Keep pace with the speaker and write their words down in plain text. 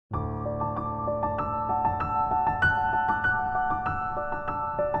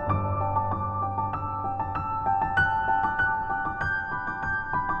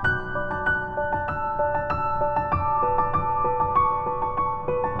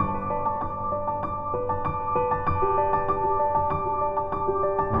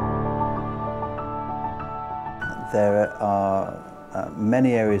There are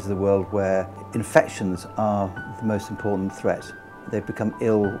many areas of the world where infections are the most important threat. They've become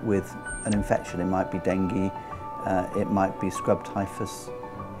ill with an infection. It might be dengue, it might be scrub typhus,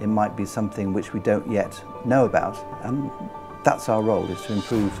 it might be something which we don't yet know about. And that's our role, is to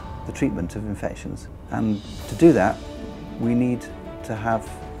improve the treatment of infections. And to do that, we need to have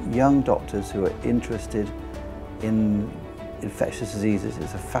young doctors who are interested in infectious diseases.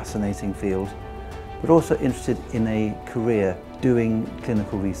 It's a fascinating field, but also interested in a career doing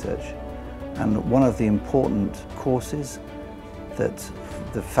clinical research. And one of the important courses that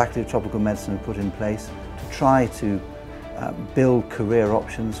the Faculty of Tropical Medicine have put in place to try to build career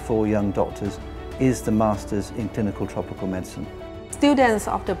options for young doctors is the Masters in Clinical Tropical Medicine. Students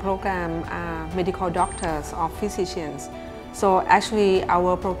of the program are medical doctors or physicians. So actually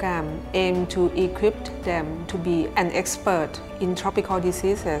our program aims to equip them to be an expert in tropical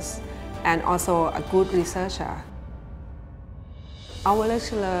diseases and also a good researcher. Our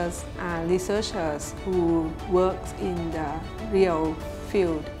lecturers are researchers who work in the real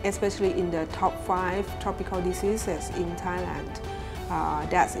field, especially in the top 5 tropical diseases in Thailand.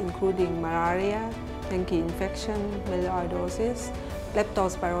 That's including malaria, dengue infection, melioidosis,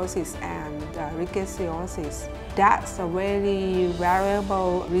 leptospirosis and rickettsiosis. That's a very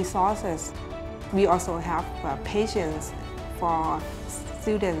valuable resources. We also have patients for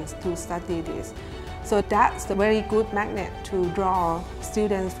students to study this. So that's a very good magnet to draw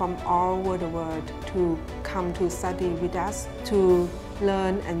students from all over the world to come to study with us, to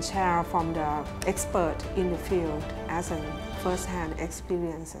learn and share from the expert in the field as a first-hand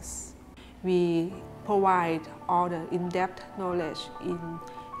experiences. We provide all the in-depth knowledge in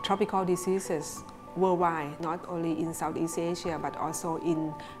tropical diseases worldwide, not only in Southeast Asia but also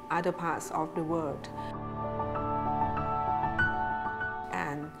in other parts of the world.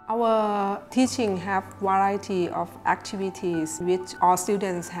 And our teaching have variety of activities which all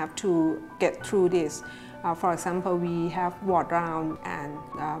students have to get through this. For example, we have ward round and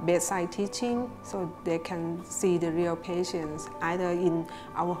bedside teaching, so they can see the real patients either in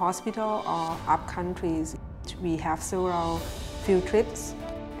our hospital or up countries. We have several field trips,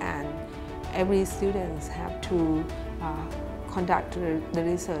 and every student have to conduct the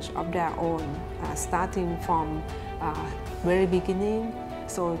research of their own, starting from very beginning,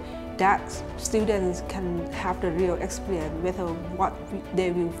 so that students can have the real experience with what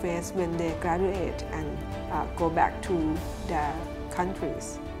they will face when they graduate and go back to their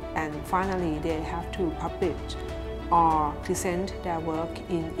countries. And finally, they have to publish or present their work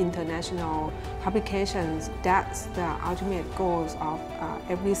in international publications. That's the ultimate goals of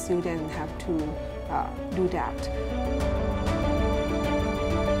every student have to do that.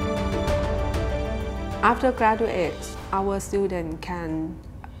 After graduates, our students can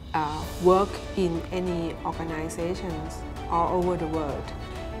work in any organizations all over the world,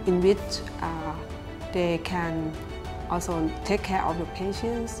 in which they can also take care of the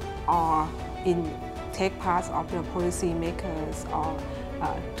patients or take part of the policy makers or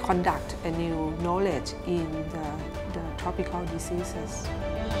conduct a new knowledge in the tropical diseases.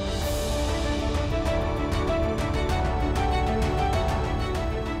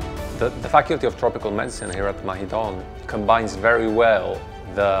 The Faculty of Tropical Medicine here at Mahidol combines very well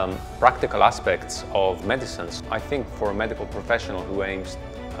the practical aspects of medicines. I think for a medical professional who aims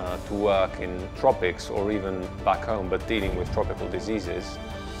to work in tropics or even back home but dealing with tropical diseases,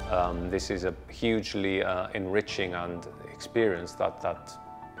 this is a hugely enriching and experience that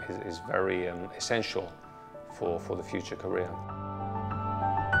is very essential for the future career.